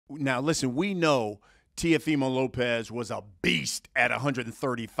Now, listen, we know Teofimo Lopez was a beast at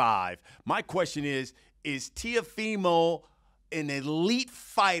 135. My question is Teofimo an elite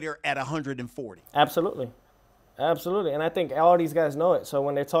fighter at 140? Absolutely. Absolutely. And I think all these guys know it. So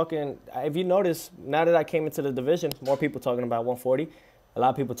when they're talking, if you notice, now that I came into the division, more people talking about 140. A lot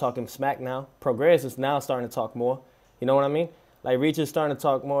of people talking smack now. Progress is now starting to talk more. You know what I mean? Like Reach is starting to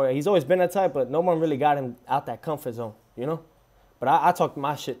talk more. He's always been that type, but no one really got him out that comfort zone, you know? But I talk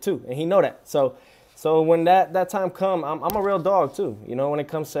my shit too, and he know that. So when that time come, I'm a real dog too, you know, when it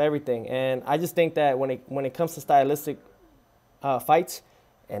comes to everything. And I just think that when it comes to stylistic fights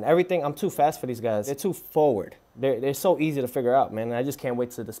and everything, I'm too fast for these guys. They're too forward. They're so easy to figure out, man. And I just can't wait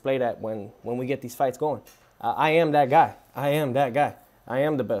to display that when we get these fights going. I am that guy. I am that guy. I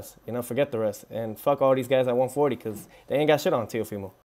am the best. You know, forget the rest. And fuck all these guys at 140 because they ain't got shit on Teofimo.